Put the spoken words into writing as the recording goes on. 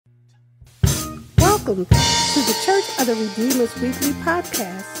welcome to the Church of the Redeemer's Weekly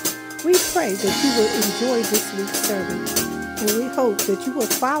Podcast. We pray that you will enjoy this week's sermon, and we hope that you will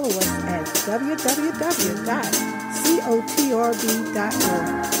follow us at www.cotrb.org,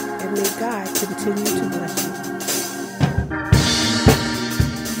 and may God continue to bless you.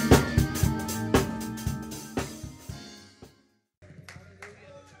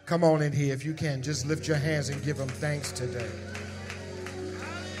 Come on in here. If you can, just lift your hands and give him thanks today.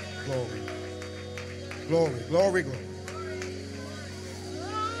 Glory. Glory, glory, glory.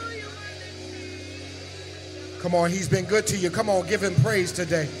 Come on, he's been good to you. Come on, give him praise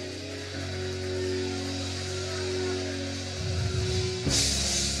today.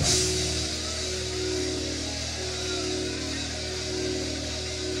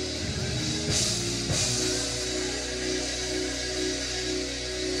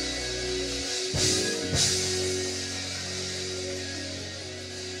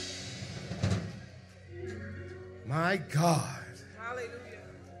 My God. Hallelujah.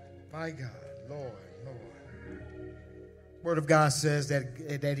 My God. Lord, Lord. Word of God says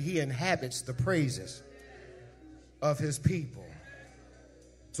that he inhabits the praises of his people.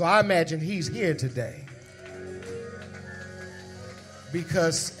 So I imagine he's here today.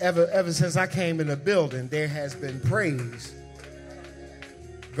 Because ever since I came in the building, there has been praise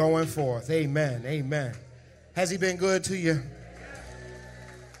going forth. Amen. Amen. Has he been good to you?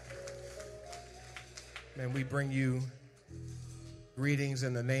 And we bring you greetings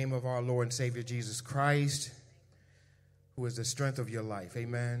in the name of our Lord and Savior Jesus Christ, who is the strength of your life.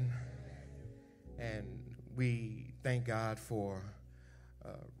 Amen. And we thank God for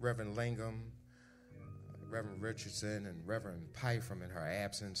Reverend Langham, Reverend Richardson, and Reverend Pyfrom in her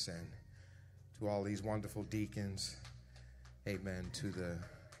absence, and to all these wonderful deacons. Amen. To the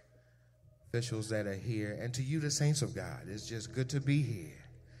officials that are here, and to you, the saints of God. It's just good to be here.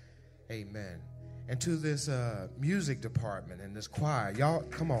 Amen. And to this music department and this choir. Y'all,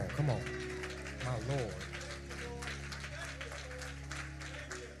 come on. My Lord.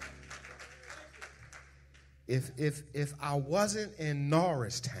 If I wasn't in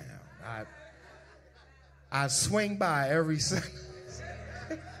Norristown, I'd swing by every Sunday.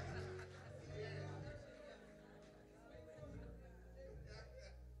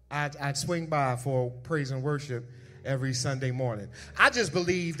 I'd swing by for praise and worship every Sunday morning. I just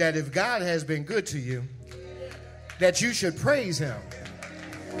believe that if God has been good to you, that you should praise him.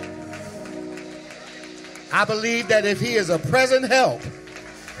 I believe that if he is a present help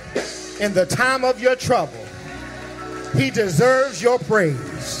in the time of your trouble, he deserves your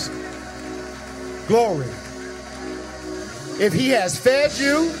praise. Glory. If he has fed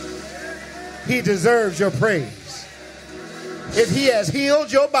you, he deserves your praise. If he has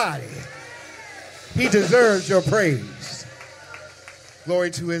healed your body, he deserves your praise.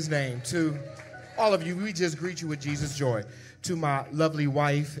 Glory to his name. To all of you, we just greet you with Jesus' joy. To my lovely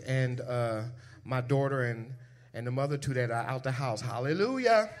wife and my daughter and the mother two that are out the house.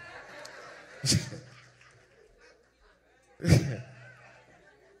 Hallelujah.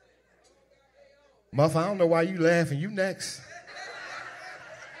 Muff, I don't know why you laughing. You next.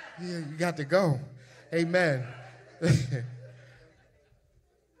 Yeah, you got to go. Amen.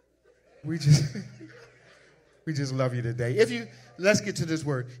 We just love you today. Let's get to this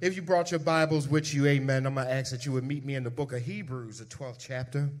word. If you brought your Bibles with you, amen, I'm going to ask that you would meet me in the book of Hebrews, the 12th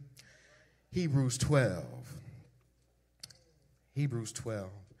chapter. Hebrews 12. Hebrews 12.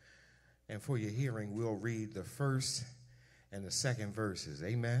 And for your hearing, we'll read the first and the second verses.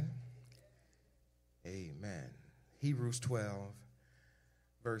 Amen. Amen. Hebrews 12,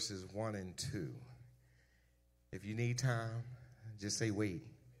 verses 1 and 2. If you need time, just say wait.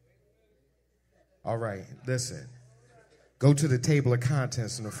 All right, listen. Go to the table of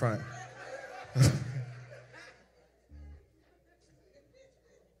contents in the front.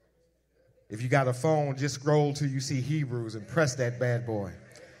 If you got a phone, just scroll till you see Hebrews and press that bad boy.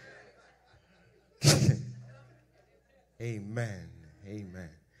 Amen.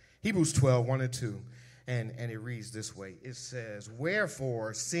 Amen. Hebrews 12, 1 and 2. And it reads this way. It says,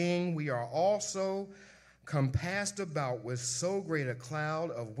 "Wherefore, seeing we are also compassed about with so great a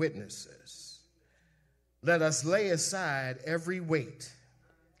cloud of witnesses, let us lay aside every weight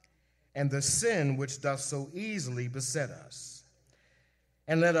and the sin which doth so easily beset us,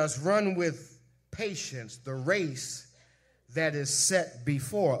 and let us run with patience the race that is set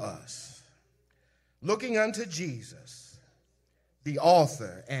before us, looking unto Jesus, the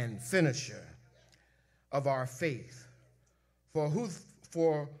author and finisher of our faith, who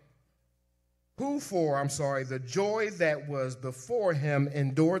for the joy that was before him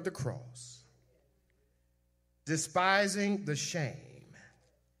endured the cross, despising the shame,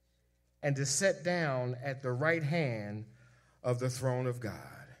 and to sit down at the right hand of the throne of God.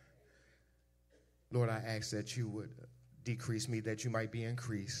 Lord, I ask that you would decrease me, that you might be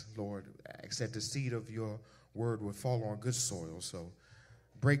increased. Lord, I ask that the seed of your word would fall on good soil. So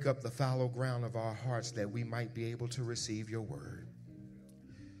break up the fallow ground of our hearts that we might be able to receive your word.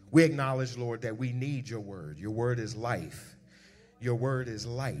 We acknowledge, Lord, that we need your word. Your word is life. Your word is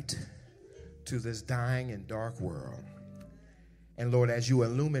light to this dying and dark world. And Lord, as you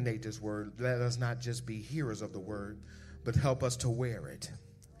illuminate this word, let us not just be hearers of the word, but help us to wear it.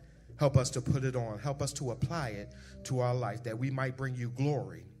 Help us to put it on. Help us to apply it to our life, that we might bring you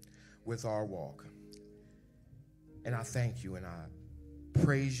glory with our walk. And I thank you and I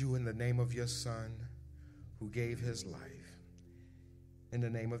praise you in the name of your Son who gave his life. In the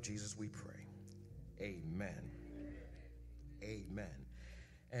name of Jesus we pray. Amen. Amen.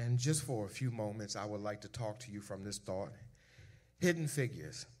 And just for a few moments, I would like to talk to you from this thought. Hidden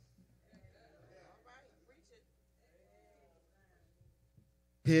figures.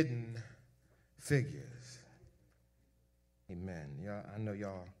 Hidden figures. Amen. Y'all, I know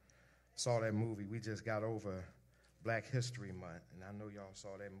y'all saw that movie. We just got over Black History Month, and I know y'all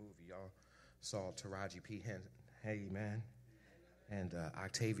saw that movie. Y'all saw Taraji P. Henson, and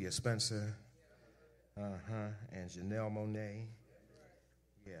Octavia Spencer, and Janelle Monáe.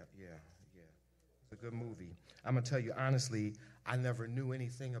 Yeah. It's a good movie. I'm going to tell you, honestly, I never knew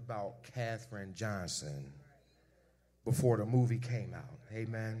anything about Katherine Johnson before the movie came out.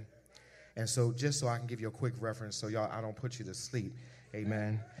 Amen. And so just so I can give you a quick reference so y'all, I don't put you to sleep.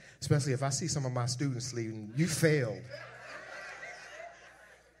 Amen. Especially if I see some of my students sleeping, you failed.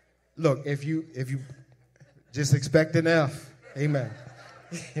 Look, if you just expect an F. Amen.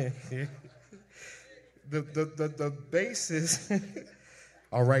 The basis,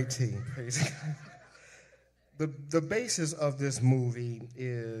 all right, team. Praise God. The basis of this movie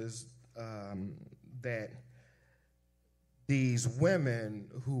is that these women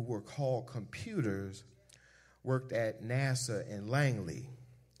who were called computers worked at NASA in Langley,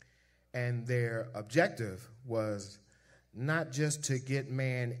 and their objective was not just to get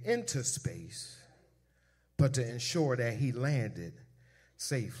man into space, but to ensure that he landed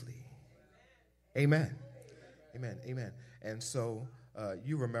safely. Amen. Amen. Amen. And so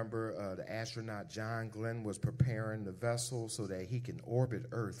you remember the astronaut John Glenn was preparing the vessel so that he can orbit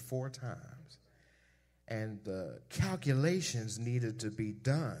Earth 4 times. And the calculations needed to be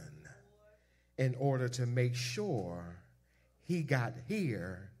done in order to make sure he got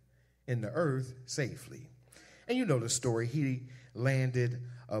here in the Earth safely. And you know the story. He landed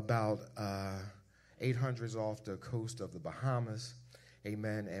about 800s off the coast of the Bahamas.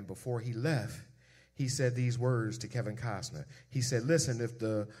 Amen. And before he left, he said these words to Kevin Costner. He said, listen, if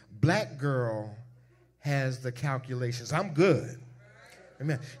the black girl has the calculations, I'm good.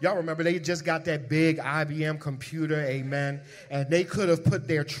 Amen. Y'all remember they just got that big IBM computer, amen, and they could have put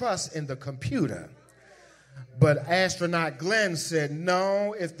their trust in the computer. But astronaut Glenn said,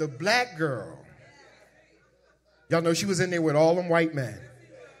 no, if the black girl, y'all know she was in there with all them white men.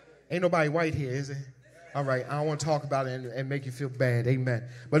 Ain't nobody white here, is it? All right, I don't want to talk about it and make you feel bad, amen.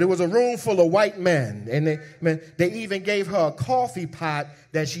 But it was a room full of white men, and they even gave her a coffee pot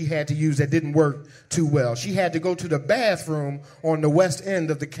that she had to use that didn't work too well. She had to go to the bathroom on the west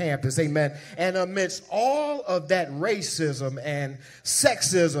end of the campus, amen. And amidst all of that racism and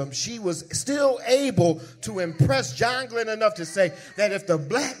sexism, she was still able to impress John Glenn enough to say that if the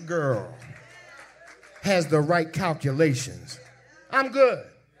black girl has the right calculations, I'm good.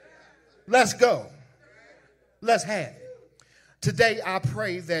 Let's go. Let's have it. Today, I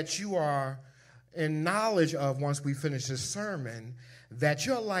pray that you are in knowledge of, once we finish this sermon, that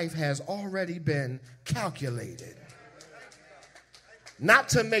your life has already been calculated. Not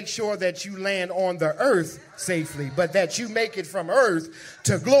to make sure that you land on the earth safely, but that you make it from earth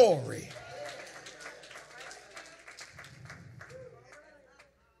to glory.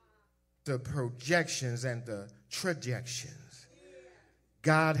 The projections and the trajections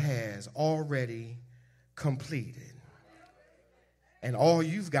God has already completed. And all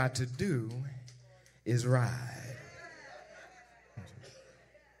you've got to do is ride.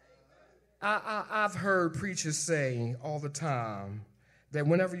 I've heard preachers say all the time that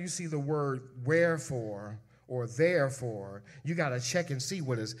whenever you see the word wherefore or therefore, you got to check and see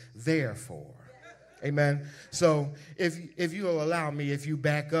what it's there for. Amen. So if you'll allow me, if you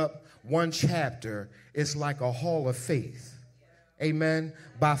back up one chapter, it's like a hall of faith. Amen.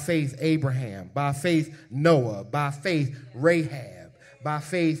 By faith, Abraham. By faith, Noah. By faith, Rahab. By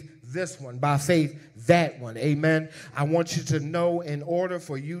faith, this one. By faith, that one. Amen. I want you to know, in order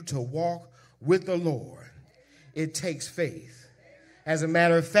for you to walk with the Lord, it takes faith. As a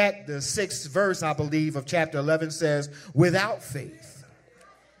matter of fact, the 6th verse, I believe, of chapter 11 says, without faith,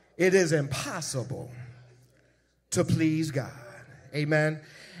 it is impossible to please God. Amen.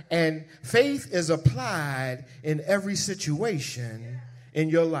 And faith is applied in every situation in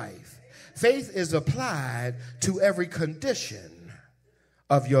your life. Faith is applied to every condition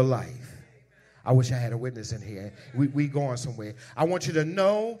of your life. I wish I had a witness in here. We going somewhere. I want you to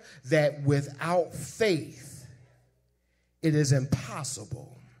know that without faith, it is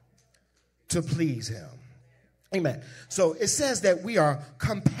impossible to please him. Amen. So it says that we are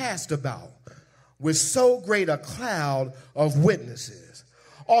compassed about with so great a cloud of witnesses.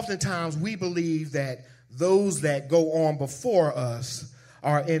 Oftentimes we believe that those that go on before us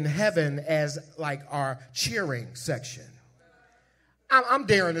are in heaven as like our cheering section. I'm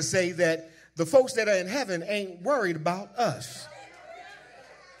daring to say that the folks that are in heaven ain't worried about us.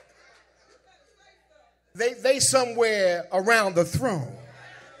 They somewhere around the throne.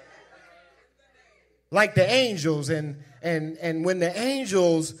 Like the angels, and when the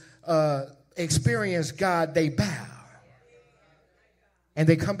angels experience God, they bow. And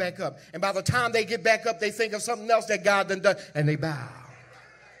they come back up. And by the time they get back up, they think of something else that God done, and they bow.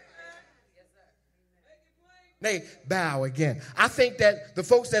 They bow again. I think that the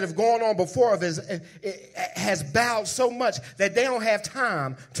folks that have gone on before of us has bowed so much that they don't have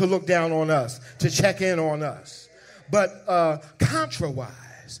time to look down on us, to check in on us. But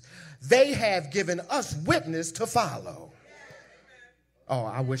contrawise, they have given us witness to follow. Oh,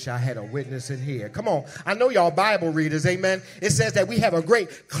 I wish I had a witness in here. Come on. I know y'all Bible readers, amen. It says that we have a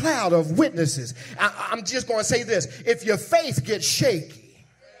great cloud of witnesses. I'm just going to say this. If your faith gets shaky,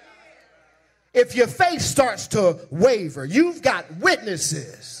 if your faith starts to waver, you've got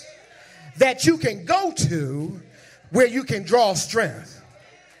witnesses that you can go to where you can draw strength.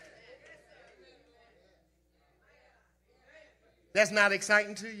 That's not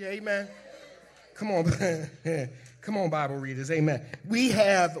exciting to you, amen? Come on, come on, Bible readers, amen. We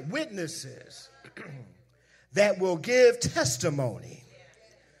have witnesses that will give testimony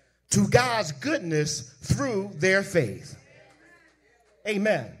to God's goodness through their faith.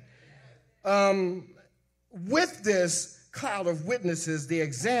 Amen. With this cloud of witnesses, the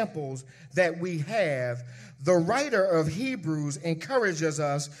examples that we have, the writer of Hebrews encourages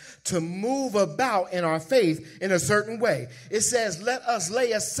us to move about in our faith in a certain way. It says, let us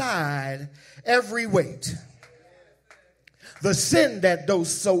lay aside every weight, the sin that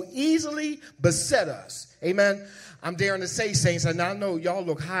does so easily beset us. Amen. I'm daring to say, saints, and I know y'all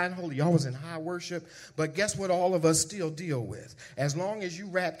look high and holy. Y'all was in high worship. But guess what all of us still deal with? As long as you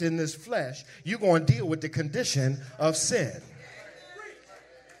wrapped in this flesh, you're going to deal with the condition of sin.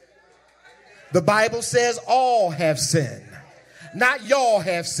 The Bible says all have sinned. Not y'all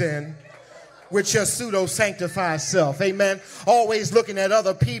have sinned with your pseudo-sanctified self. Amen. Always looking at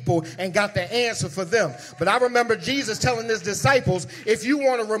other people and got the answer for them. But I remember Jesus telling his disciples, if you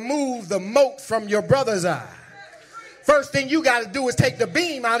want to remove the mote from your brother's eye, first thing you got to do is take the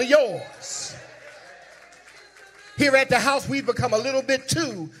beam out of yours. Here at the house, we've become a little bit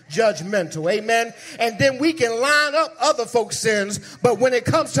too judgmental, amen? And then we can line up other folks' sins, but when it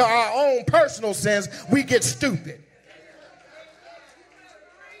comes to our own personal sins, we get stupid.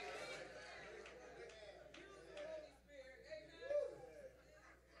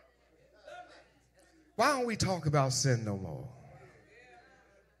 Why don't we talk about sin no more?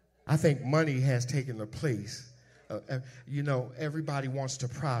 I think money has taken the place. Everybody wants to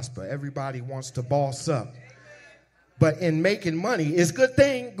prosper. Everybody wants to boss up. But in making money, it's a good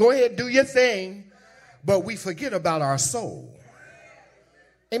thing. Go ahead, do your thing. But we forget about our soul.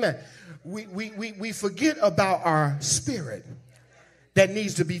 Amen. We forget about our spirit that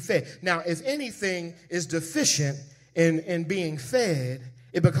needs to be fed. Now, if anything is deficient in being fed,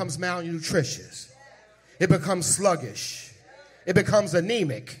 it becomes malnutritious. It becomes sluggish. It becomes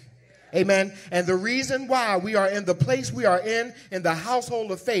anemic. Amen. And the reason why we are in the place we are in the household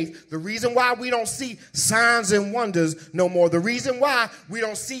of faith, the reason why we don't see signs and wonders no more, the reason why we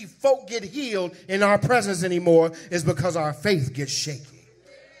don't see folk get healed in our presence anymore is because our faith gets shaky.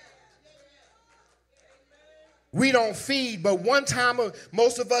 We don't feed, but one time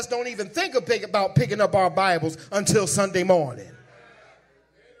most of us don't even think about picking up our Bibles until Sunday morning.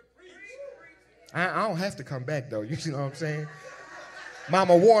 I don't have to come back, though. You know what I'm saying?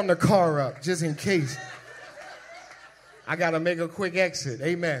 Mama, warm the car up just in case. I got to make a quick exit.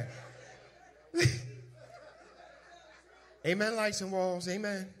 Amen. Amen, lights and walls.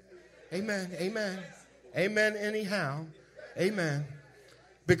 Amen. Amen. Amen. Amen anyhow. Amen.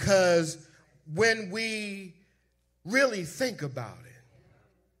 Because when we really think about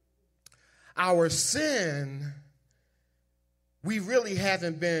it, our sin, we really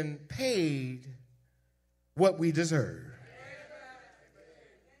haven't been paid what we deserve.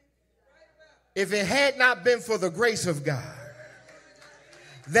 If it had not been for the grace of God,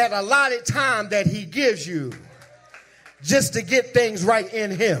 that allotted time that he gives you just to get things right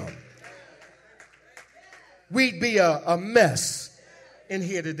in him, we'd be a mess in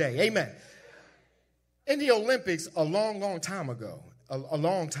here today. Amen. In the Olympics a long time ago,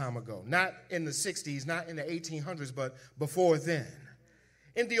 not in the 60s, not in the 1800s, but before then,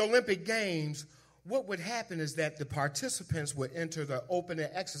 in the Olympic Games, what would happen is that the participants would enter the opening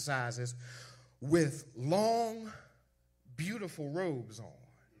exercises with long, beautiful robes on.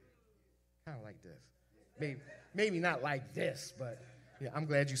 Kind of like this. Maybe not like this, but yeah, I'm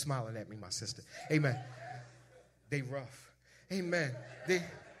glad you're smiling at me, my sister. Amen. They rough. Amen.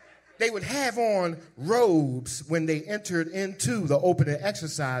 They would have on robes when they entered into the opening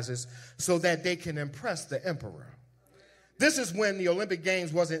exercises so that they can impress the emperor. This is when the Olympic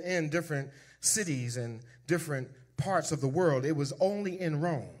Games wasn't in different cities and different parts of the world. It was only in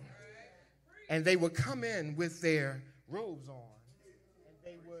Rome. And they would come in with their robes on, and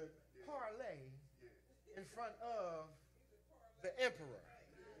they would parlay in front of the emperor.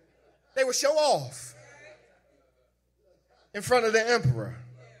 They would show off in front of the emperor.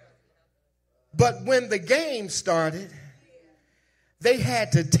 But when the game started, they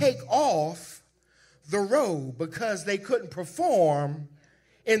had to take off the robe because they couldn't perform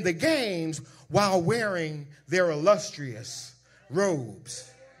in the games while wearing their illustrious robes.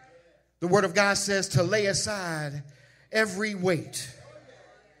 The Word of God says to lay aside every weight.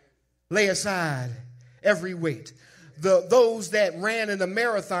 Lay aside every weight. Those that ran in the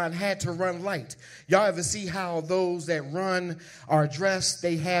marathon had to run light. Y'all ever see how those that run are dressed?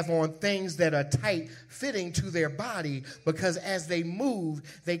 They have on things that are tight fitting to their body because as they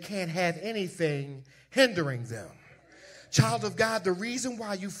move, they can't have anything hindering them. Child of God, the reason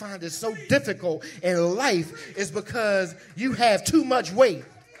why you find it so difficult in life is because you have too much weight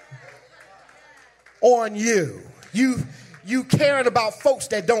on you. You caring about folks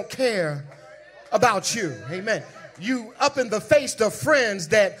that don't care about you. Amen. You up in the face of friends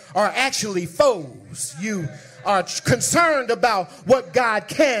that are actually foes. You are concerned about what God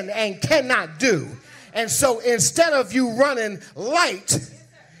can and cannot do. And so instead of you running light,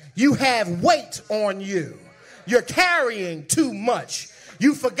 you have weight on you. You're carrying too much.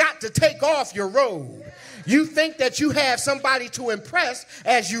 You forgot to take off your robe. You think that you have somebody to impress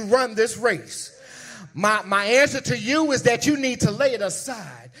as you run this race. My answer to you is that you need to lay it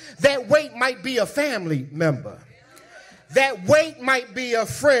aside. That weight might be a family member. That weight might be a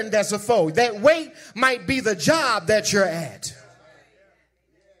friend that's a foe. That weight might be the job that you're at.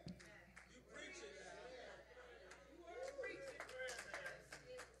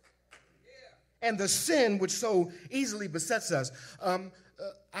 And the sin which so easily besets us.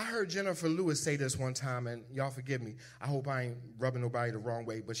 I heard Jennifer Lewis say this one time, and y'all forgive me. I hope I ain't rubbing nobody the wrong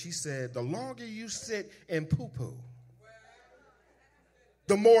way, but she said, the longer you sit in poo-poo,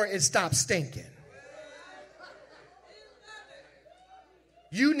 the more it stops stinking.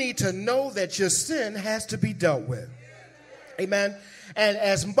 You need to know that your sin has to be dealt with. Amen. And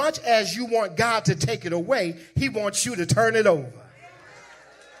as much as you want God to take it away, he wants you to turn it over.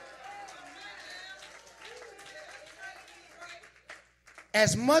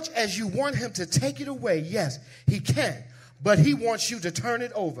 As much as you want him to take it away, yes, he can. But he wants you to turn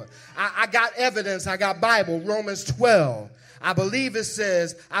it over. I got evidence. I got Bible, Romans 12. I believe it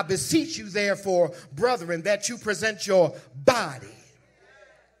says, I beseech you therefore, brethren, that you present your body.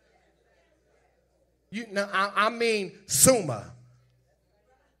 I mean summa,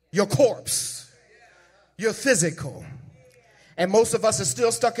 your corpse, your physical. And most of us are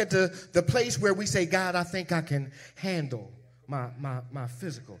still stuck at the place where we say, God, I think I can handle my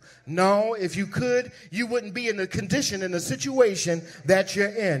physical. No, if you could, you wouldn't be in the condition, in the situation that you're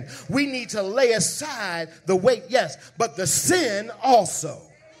in. We need to lay aside the weight, yes, but the sin also.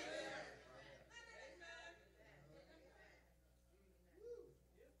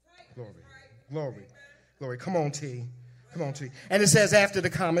 Glory. Come on, T. And it says after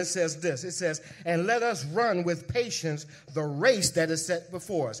the comma, it says this. It says, and let us run with patience the race that is set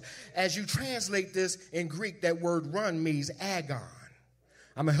before us. As you translate this in Greek, that word run means agon.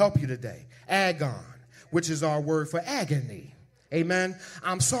 I'm going to help you today. Agon, which is our word for agony. Amen.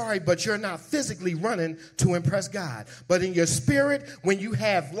 I'm sorry, but you're not physically running to impress God. But in your spirit, when you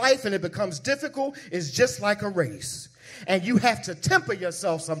have life and it becomes difficult, it's just like a race. And you have to temper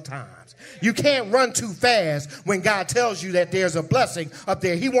yourself sometimes. You can't run too fast when God tells you that there's a blessing up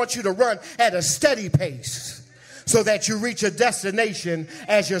there. He wants you to run at a steady pace. so that you reach a destination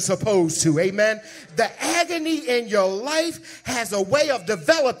as you're supposed to. Amen. The agony in your life has a way of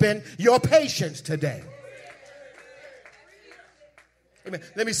developing your patience today. Amen.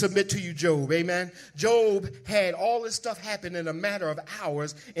 Let me submit to you Job. Amen. Job had all this stuff happen in a matter of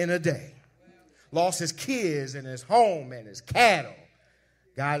hours in a day. Lost his kids and his home and his cattle.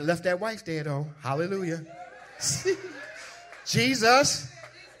 God left that wife there though. Hallelujah. Jesus.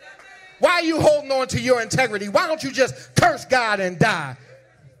 Why are you holding on to your integrity? Why don't you just curse God and die?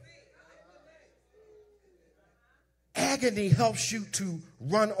 Agony helps you to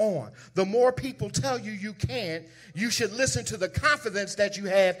run on. The more people tell you you can't, you should listen to the confidence that you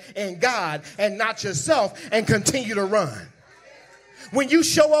have in God and not yourself and continue to run. When you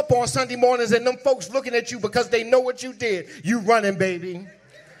show up on Sunday mornings and them folks looking at you because they know what you did, you running, baby.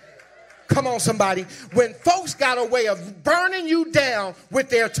 Come on, somebody. When folks got a way of burning you down with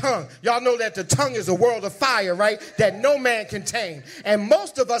their tongue, y'all know that the tongue is a world of fire, right? That no man can tame. And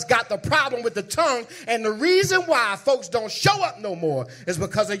most of us got the problem with the tongue. And the reason why folks don't show up no more is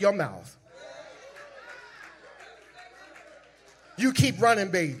because of your mouth. You keep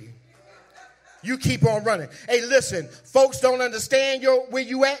running, baby. You keep on running. Hey, listen, folks don't understand where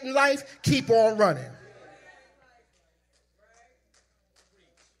you at in life. Keep on running.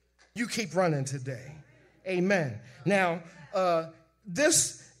 You keep running today. Amen. Now,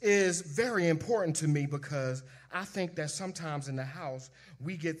 this is very important to me because I think that sometimes in the house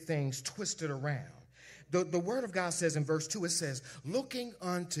we get things twisted around. The word of God says in verse 2, it says, looking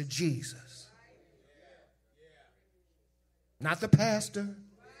unto Jesus. Not the pastor.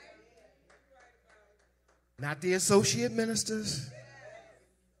 Not the associate ministers.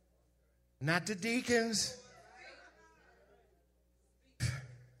 Not the deacons.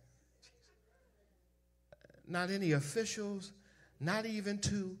 Not any officials, not even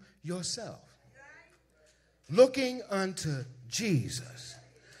to yourself. Looking unto Jesus.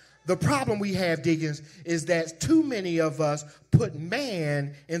 The problem we have, deacons, is that too many of us put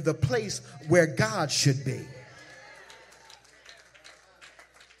man in the place where God should be.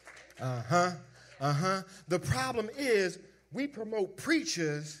 The problem is we promote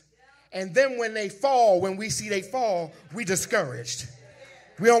preachers, and then when they fall, when we see they fall, we discouraged.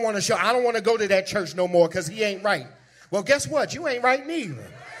 We don't want to show. I don't want to go to that church no more because he ain't right. Well, guess what? You ain't right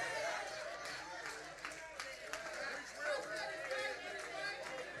neither.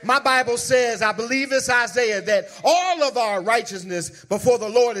 My Bible says, I believe it's Isaiah, that all of our righteousness before the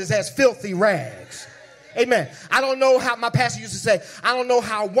Lord is as filthy rags. Amen. I don't know how, my pastor used to say, I don't know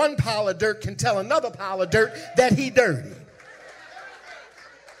how one pile of dirt can tell another pile of dirt that he dirty.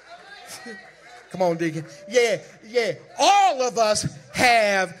 Come on, deacon. Yeah. All of us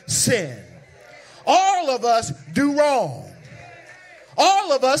have sin. All of us do wrong.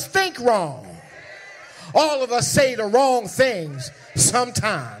 All of us think wrong. All of us say the wrong things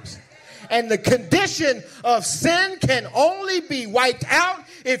sometimes. And the condition of sin can only be wiped out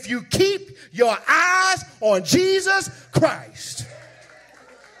if you keep your eyes on Jesus Christ.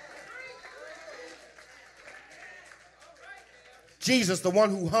 Jesus, the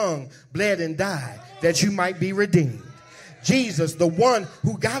one who hung, bled, and died, that you might be redeemed. Jesus, the one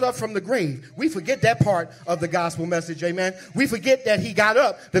who got up from the grave. We forget that part of the gospel message, amen. We forget that he got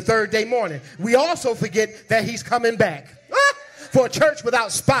up the third day morning. We also forget that he's coming back for a church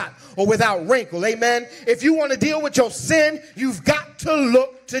without spot or without wrinkle, amen. If you want to deal with your sin, you've got to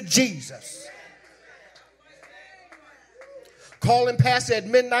look to Jesus. Calling pastor at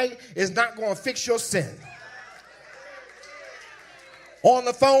midnight is not going to fix your sin. On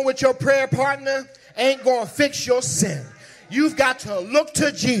the phone with your prayer partner ain't going to fix your sin. You've got to look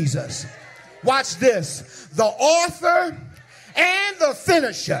to Jesus. Watch this. The author and the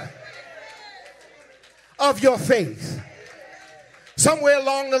finisher of your faith. Somewhere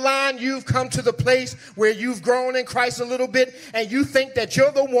along the line, you've come to the place where you've grown in Christ a little bit, and you think that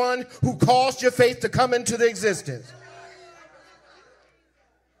you're the one who caused your faith to come into the existence.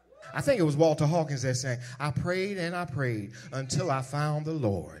 I think it was Walter Hawkins that sang, I prayed and I prayed until I found the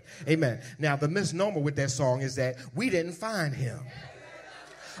Lord. Amen. Now, the misnomer with that song is that we didn't find him.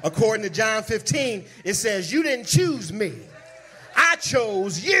 According to John 15, it says, you didn't choose me. I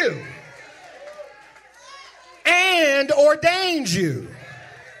chose you and ordained you.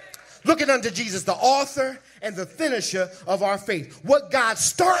 Looking unto Jesus, the author and the finisher of our faith. What God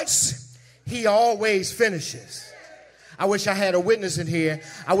starts, he always finishes. I wish I had a witness in here.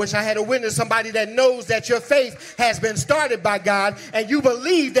 I wish I had a witness, somebody that knows that your faith has been started by God and you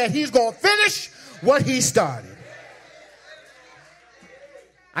believe that he's going to finish what he started.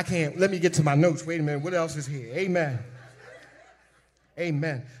 I can't. Let me get to my notes. Wait a minute. What else is here? Amen.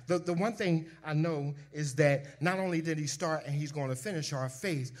 Amen. The one thing I know is that not only did he start and he's going to finish our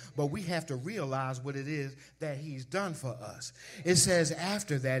faith, but we have to realize what it is that he's done for us. It says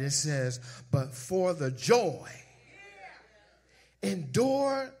after that, it says, but for the joy,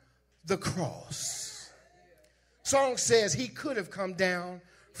 endure the cross. Song says he could have come down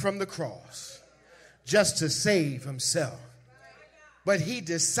from the cross just to save himself, but he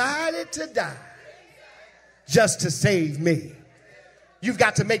decided to die just to save me. You've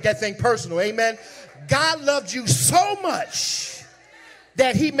got to make that thing personal. Amen. God loved you so much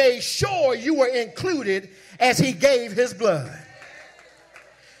that he made sure you were included as he gave his blood.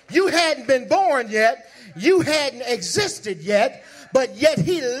 You hadn't been born yet. You hadn't existed yet, but yet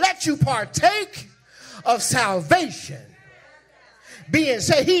he let you partake of salvation. Being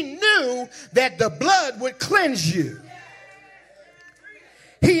said, he knew that the blood would cleanse you.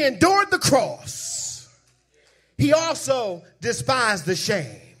 He endured the cross. He also despised the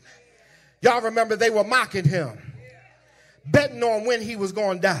shame. Y'all remember they were mocking him, betting on when he was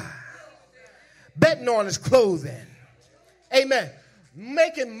going to die, betting on his clothing. Amen.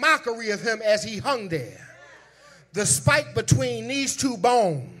 Making mockery of him as he hung there. The spike between these two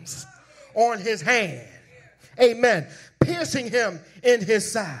bones on his hand. Amen. Piercing him in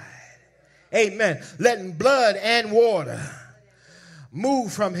his side. Amen. Letting blood and water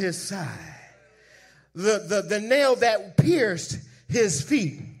move from his side. The nail that pierced his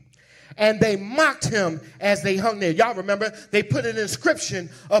feet, and they mocked him as they hung there. Y'all remember they put an inscription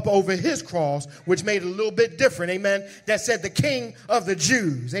up over his cross, which made it a little bit different. Amen. That said the King of the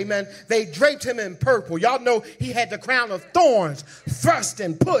Jews. Amen. They draped him in purple. Y'all know he had the crown of thorns thrust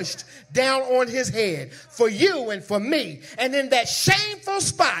and pushed down on his head for you and for me. And in that shameful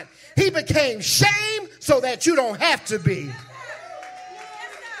spot, he became shame so that you don't have to be.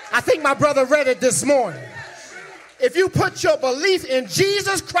 I think my brother read it this morning. If you put your belief in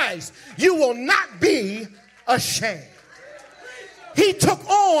Jesus Christ, you will not be ashamed. He took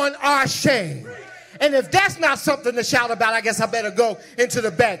on our shame. And if that's not something to shout about, I guess I better go into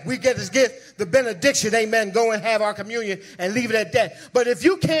the back. We get the benediction, amen, go and have our communion and leave it at that. But if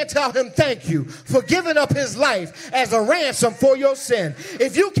you can't tell him thank you for giving up his life as a ransom for your sin,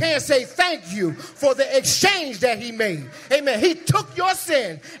 if you can't say thank you for the exchange that he made, amen, he took your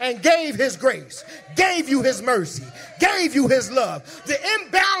sin and gave his grace, gave you his mercy, gave you his love. The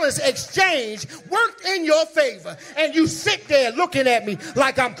imbalanced exchange worked in your favor, and you sit there looking at me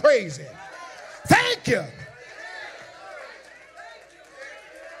like I'm crazy. Thank you.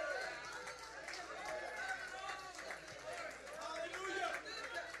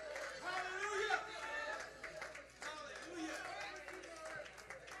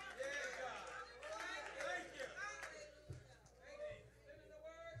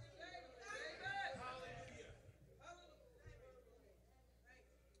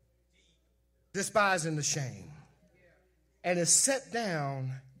 Despising the shame. And is set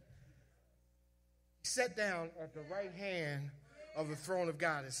down at the right hand of the throne of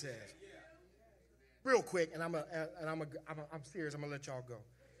God, it says. Real quick, and I'm serious, I'm going to let y'all go.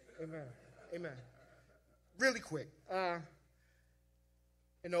 Amen. Amen. Really quick.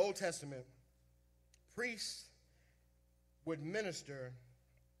 In the Old Testament, priests would minister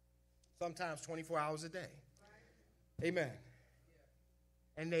sometimes 24 hours a day. Amen.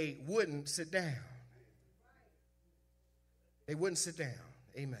 And they wouldn't sit down. They wouldn't sit down.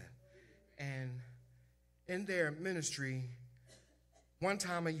 Amen. And in their ministry, one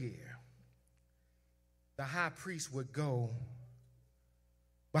time a year, the high priest would go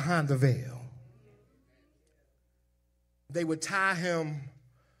behind the veil. They would tie him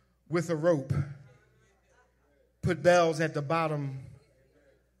with a rope, put bells at the bottom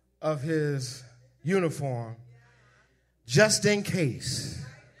of his uniform, just in case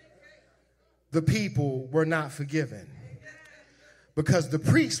the people were not forgiven. Because the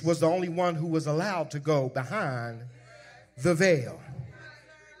priest was the only one who was allowed to go behind the veil.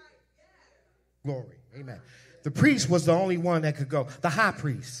 Glory. Amen. The priest was the only one that could go. The high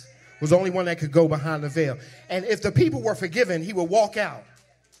priest was the only one that could go behind the veil. And if the people were forgiven, he would walk out,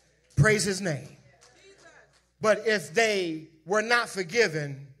 praise his name. But if they were not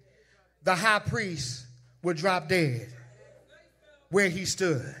forgiven, the high priest would drop dead where he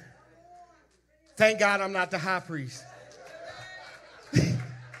stood. Thank God I'm not the high priest.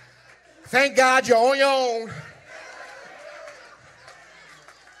 Thank God you're on your own.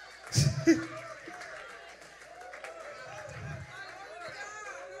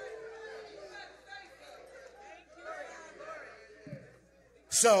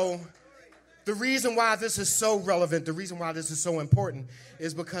 So the reason why this is so relevant, the reason why this is so important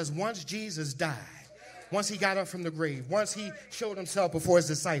is because once Jesus died, once he got up from the grave, once he showed himself before his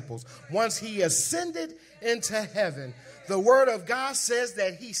disciples, once he ascended into heaven, the word of God says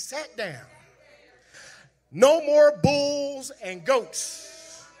that he sat down. No more bulls and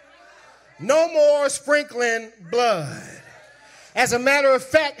goats. No more sprinkling blood. As a matter of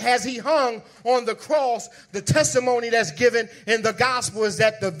fact, as he hung on the cross, the testimony that's given in the gospel is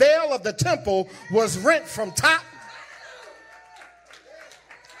that the veil of the temple was rent from top.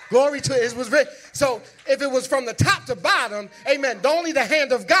 Glory to it. It was rent. So if it was from the top to bottom, amen, only the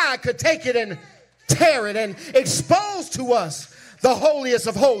hand of God could take it and tear it and expose to us the holiest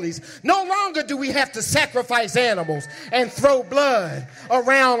of holies. No longer do we have to sacrifice animals and throw blood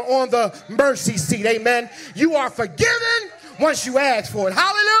around on the mercy seat. Amen. You are forgiven once you ask for it.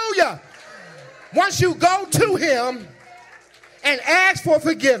 Hallelujah. Once you go to him and ask for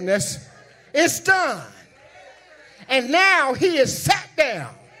forgiveness, it's done. And now he is sat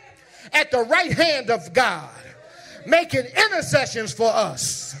down at the right hand of God, making intercessions for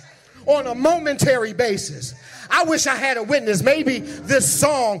us on a momentary basis. I wish I had a witness. Maybe this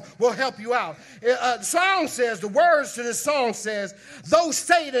song will help you out. The song says, the words to this song says, though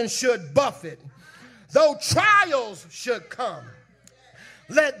Satan should buffet, though trials should come,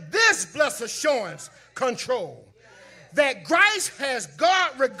 let this blessed assurance control that Christ has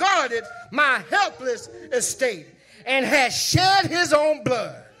God regarded my helpless estate and has shed his own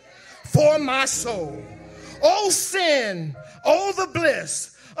blood for my soul. Oh sin, oh the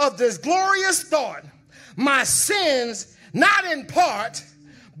bliss of this glorious thought, my sins, not in part,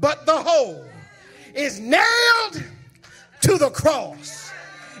 but the whole, is nailed to the cross,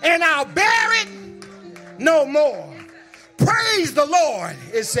 and I'll bear it no more. Praise the Lord,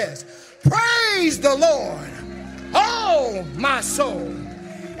 it says. Praise the Lord, oh my soul.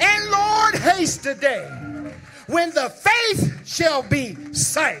 And Lord, haste the day when the faith shall be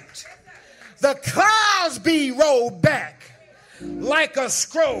sight, the clouds be rolled back like a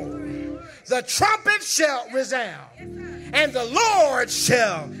scroll, the trumpet shall resound, and the Lord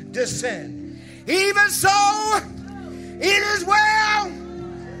shall descend. Even so, it is well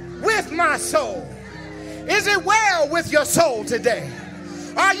with my soul. Is it well with your soul today?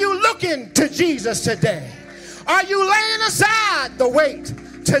 Are you looking to Jesus today? Are you laying aside the weight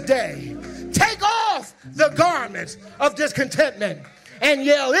today? Take off the garments of discontentment and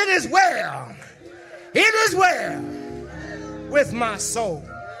yell, it is well. It is well with my soul.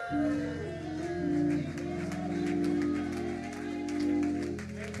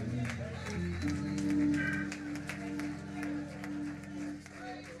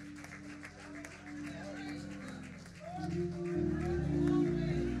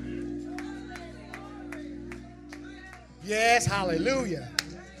 Yes, hallelujah.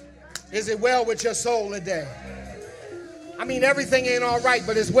 Is it well with your soul today? I mean, everything ain't all right,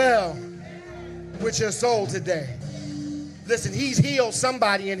 but it's well with your soul today. Listen, he's healed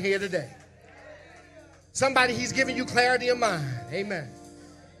somebody in here today. Somebody, he's giving you clarity of mind. Amen.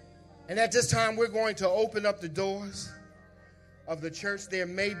 And at this time, we're going to open up the doors of the church. There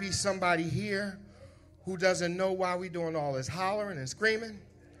may be somebody here who doesn't know why we're doing all this hollering and screaming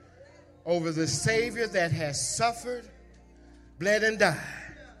over the Savior that has suffered, bled, and died,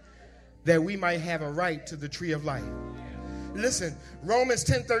 that we might have a right to the tree of life. Listen, Romans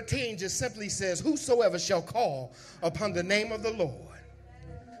 10:13 just simply says, whosoever shall call upon the name of the Lord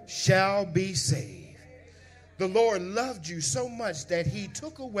shall be saved. The Lord loved you so much that he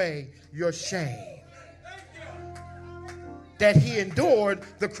took away your shame, that he endured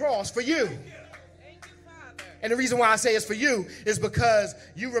the cross for you. And the reason why I say it's for you is because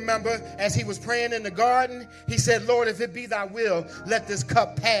you remember as he was praying in the garden, he said, Lord, if it be thy will, let this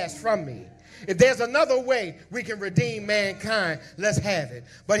cup pass from me. If there's another way we can redeem mankind, let's have it.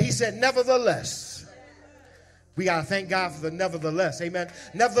 But he said, nevertheless, we got to thank God for the nevertheless. Amen.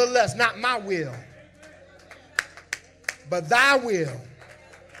 Nevertheless, not my will, but thy will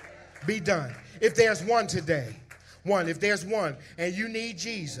be done. If there's one today, if there's one and you need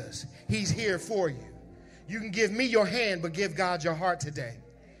Jesus, he's here for you. You can give me your hand, but give God your heart today.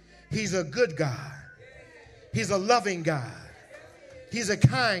 He's a good God. He's a loving God. He's a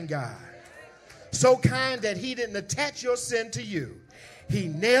kind God. So kind that he didn't attach your sin to you. He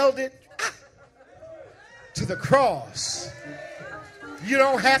nailed it to the cross. You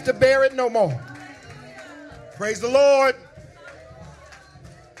don't have to bear it no more. Praise the Lord.